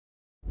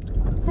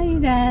Hey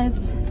you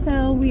guys,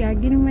 so we are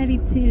getting ready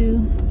to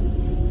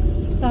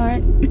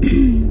start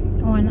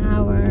on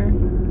our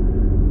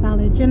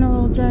Dollar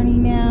General journey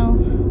now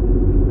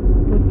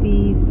with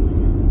these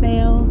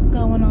sales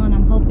going on.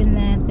 I'm hoping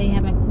that they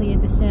haven't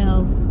cleared the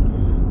shelves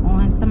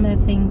on some of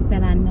the things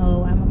that I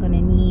know I'm going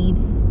to need.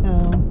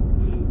 So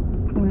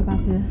we're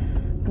about to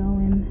go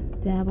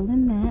and dabble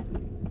in that.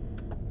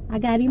 I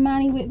got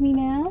Imani with me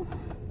now.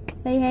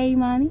 Say hey,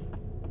 Imani.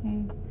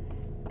 Hey.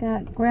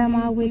 Got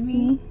Grandma with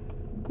me.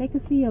 They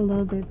can see a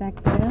little bit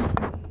back there.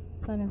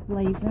 Sun is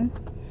blazing.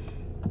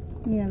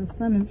 Yeah, the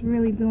sun is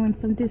really doing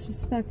some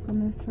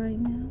disrespectfulness right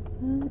now,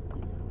 but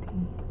it's okay.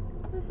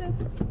 What's this?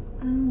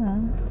 I don't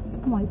know.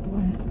 Some white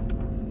boy.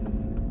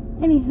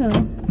 Anywho,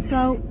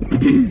 so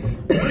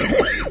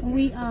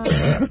we are.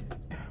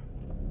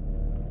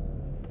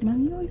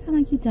 Mom, you always sound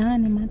like you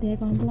dying in my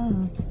daggone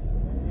vlogs.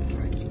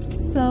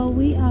 So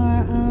we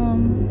are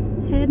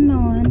heading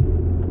on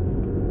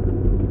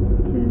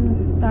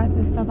to start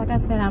this stuff. Like I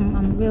said,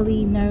 I'm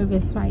really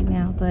nervous right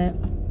now, but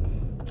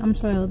I'm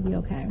sure it'll be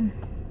okay.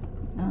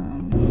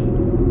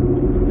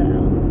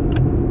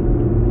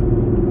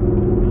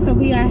 So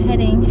we are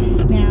heading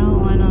now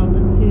on over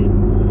to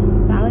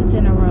Dollar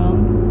General,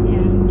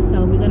 and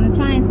so we're gonna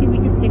try and see if we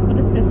can stick with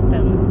the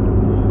system.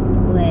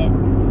 But let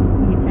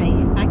me tell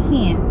you, if I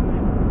can't,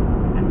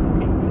 that's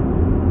okay too.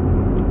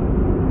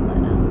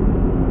 But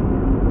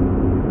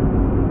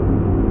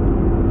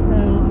so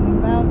I'm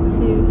about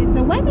to.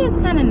 The weather is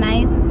kind of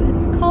nice.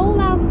 It's cold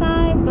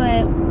outside,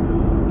 but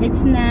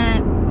it's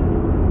not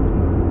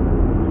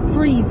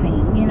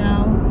freezing, you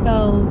know.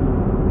 So,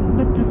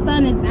 but the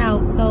sun is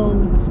out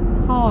so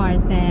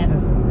hard that,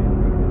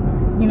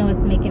 you know,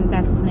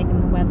 that's what's making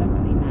the weather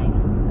really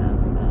nice and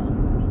stuff. So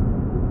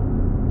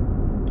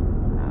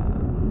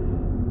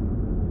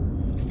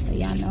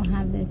y'all know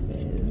how this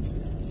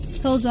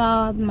is. Told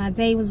y'all my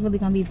day was really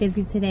gonna be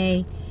busy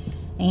today,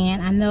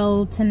 and I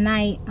know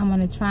tonight I'm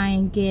gonna try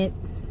and get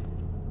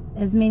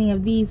as many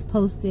of these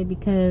posted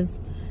because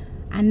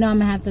I know I'm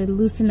gonna have to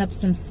loosen up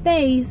some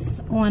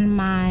space on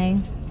my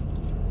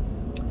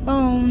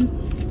phone,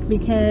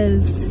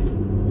 because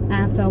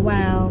after a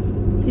while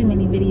too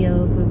many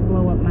videos would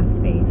blow up my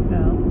space. So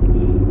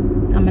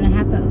I'm gonna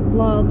have to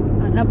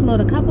upload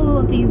a couple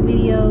of these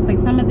videos. Like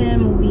some of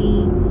them will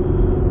be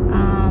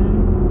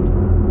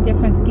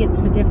different skits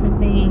for different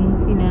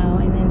things, you know,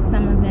 and then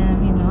some of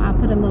them, you know, I'll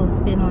put a little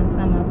spin on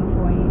some of them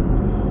for you,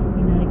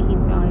 you know, to keep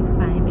y'all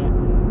excited.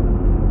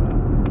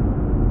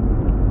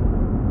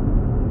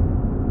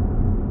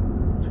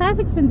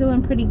 Traffic's been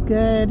doing pretty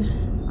good.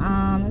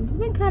 It's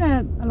been kind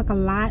of like a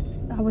lot,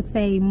 I would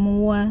say,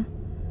 more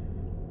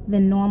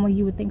than normal.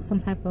 You would think some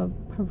type of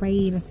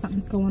parade or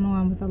something's going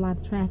on with a lot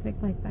of traffic.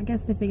 Like, I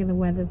guess they figure the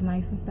weather's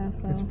nice and stuff.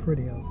 So it's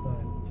pretty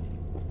outside.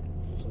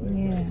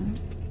 Yeah.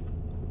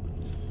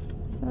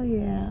 So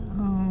yeah,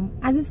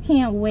 I just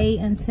can't wait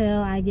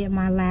until I get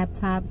my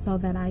laptop so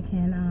that I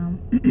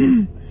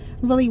can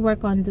really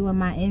work on doing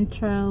my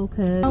intro,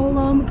 cause go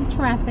along with the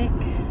traffic,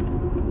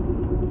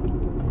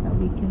 so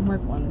we can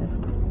work on this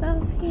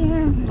stuff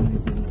here.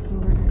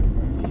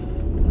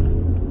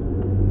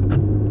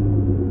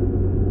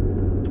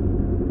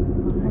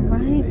 All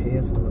right.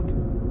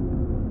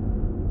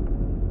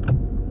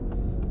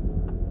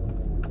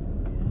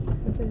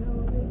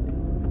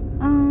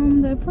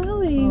 They're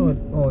probably it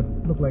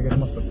looked like it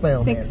must have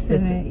fell.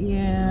 Fixing it,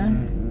 yeah.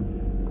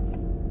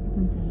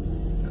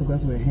 Because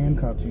that's where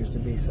handcuffs used to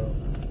be. So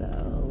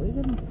we're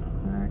gonna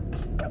park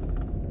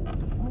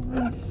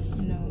over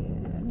here.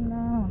 No, I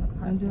don't wanna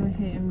park. I'm doing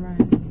hit and run.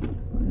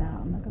 No,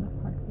 I'm not gonna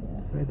park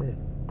there. right there.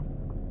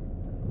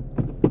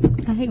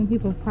 I hate when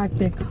people park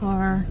their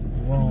car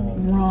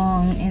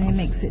Wrong. and it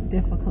makes it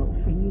difficult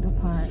for you to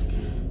park.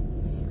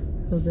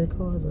 Because their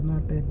cars are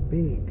not that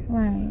big.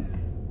 Right.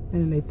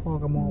 And they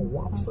park them all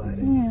lopsided.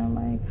 Yeah,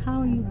 like,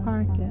 how are you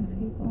parking,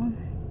 people?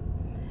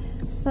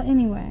 So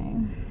anyway,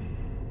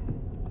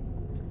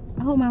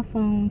 I hope my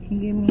phone can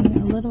give me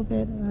a little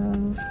bit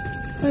of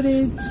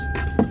footage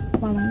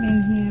while I'm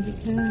in here,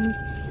 because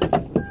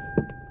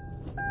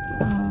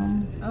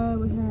I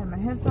wish I had my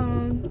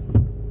headphones.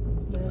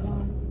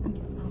 I'll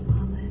get my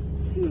wallet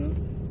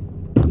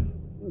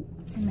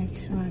and make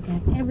sure I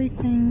got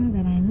everything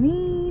that I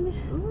need.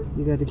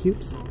 You got the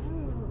cubes?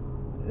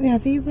 Yeah,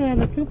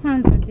 the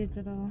coupons are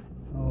digital.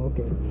 Oh,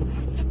 okay.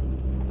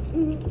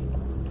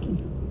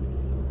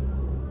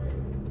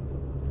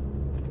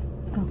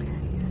 Okay,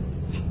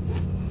 yes.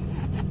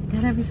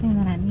 Got everything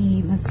that I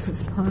need. Let's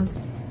just pause.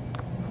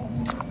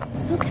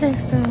 Okay,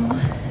 so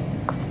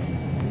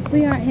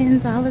we are in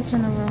Dollar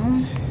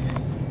General.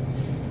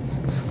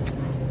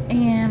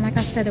 And like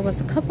I said, there was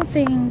a couple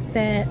things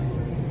that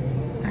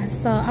I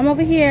saw. I'm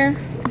over here.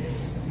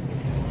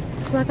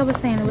 So like I was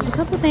saying, there was a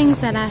couple things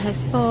that I had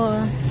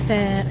saw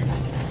that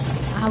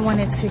I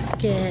wanted to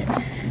get,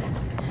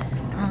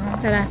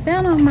 that I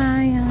found on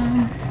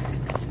my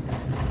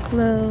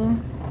little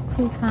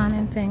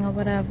couponing thing or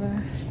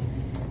whatever.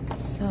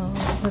 So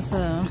it was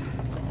a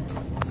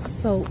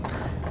soap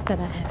that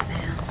I had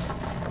found.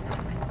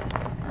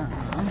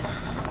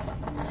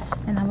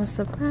 And I was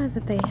surprised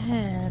that they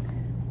had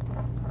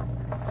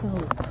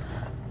soap.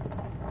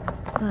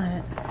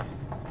 But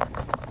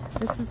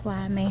this is why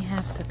I may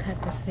have to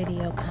cut this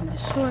video kind of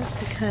short,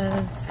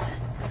 because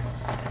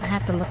I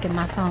have to look at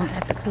my phone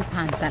at the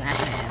coupons that I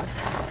have.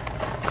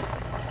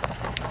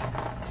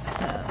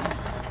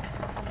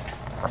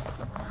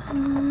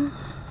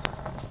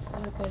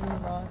 Look at you,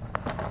 Lord.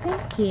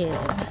 Thank you.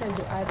 I said,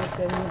 do I look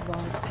good in the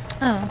bone?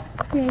 Oh,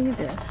 yeah, you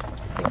did.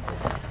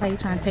 Why are you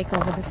trying to take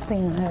over the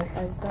scene?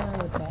 I just don't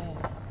look bad.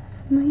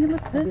 No, you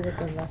look I good. be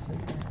looking rough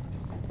sometimes.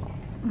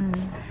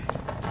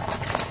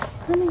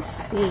 Let me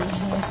see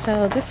here.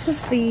 So this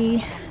was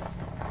the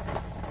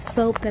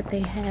soap that they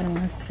had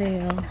on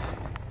sale.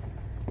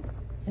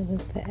 It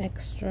was the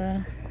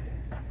extra,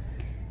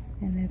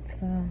 and it's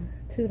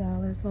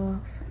 $2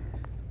 off.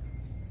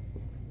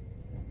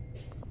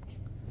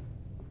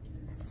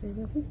 Let's see,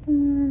 was this the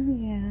one?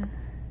 Yeah,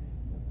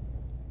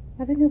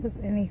 I think it was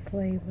any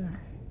flavor.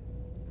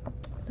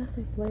 Did I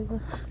say flavor?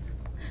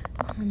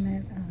 I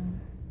meant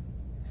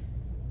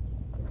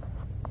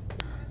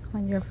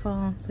on your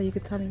phone, so you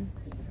could tell me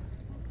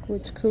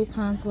which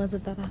coupons was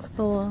it that I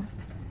saw.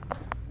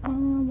 Wait a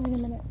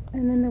minute.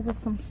 And then there was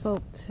some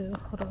soap too.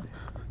 Hold on.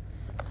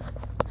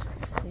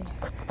 Let's see.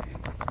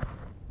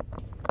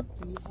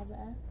 Do you have the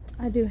app?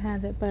 I do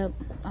have it, but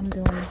I'm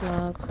doing the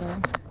vlog,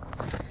 so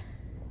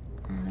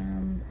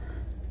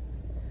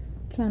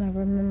trying to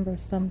remember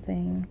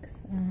something.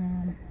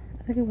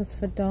 I think it was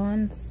for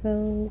Dawn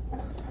soap.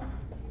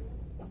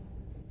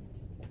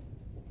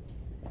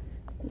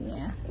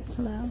 Yeah.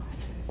 Hello.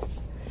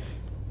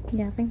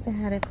 Yeah, I think they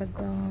had it for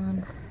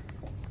Dawn.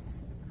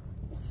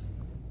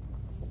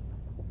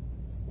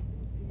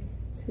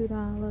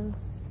 $2.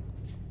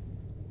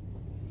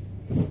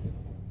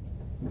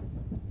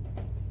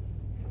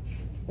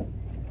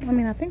 I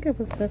mean, I think it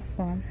was this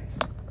one.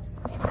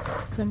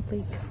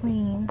 Simply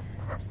Clean,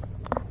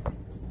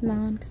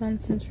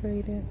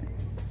 non-concentrated.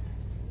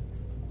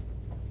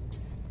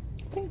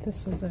 I think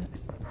this was it.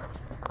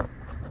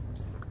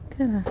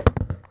 Kind of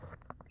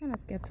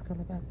skeptical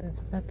about this,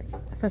 but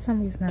for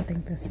some reason I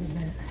think this is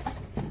it.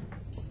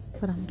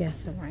 But I'm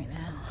guessing right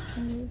now.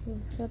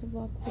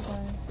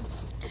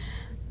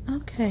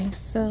 Okay,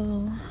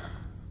 so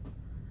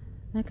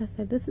like I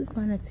said, this is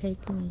going to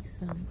take me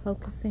some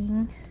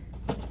focusing,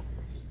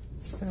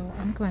 so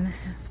I'm going to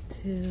have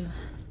to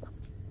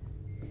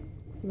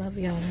love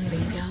y'all and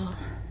leave y'all.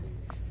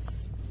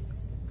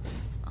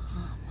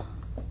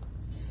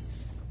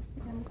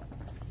 I'm going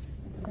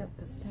to shut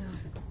this down.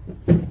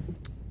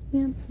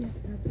 Yep.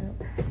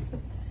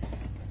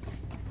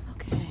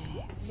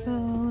 Okay, so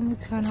let me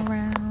turn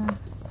around.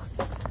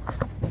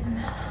 And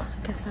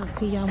I guess I'll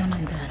see y'all when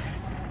I'm done.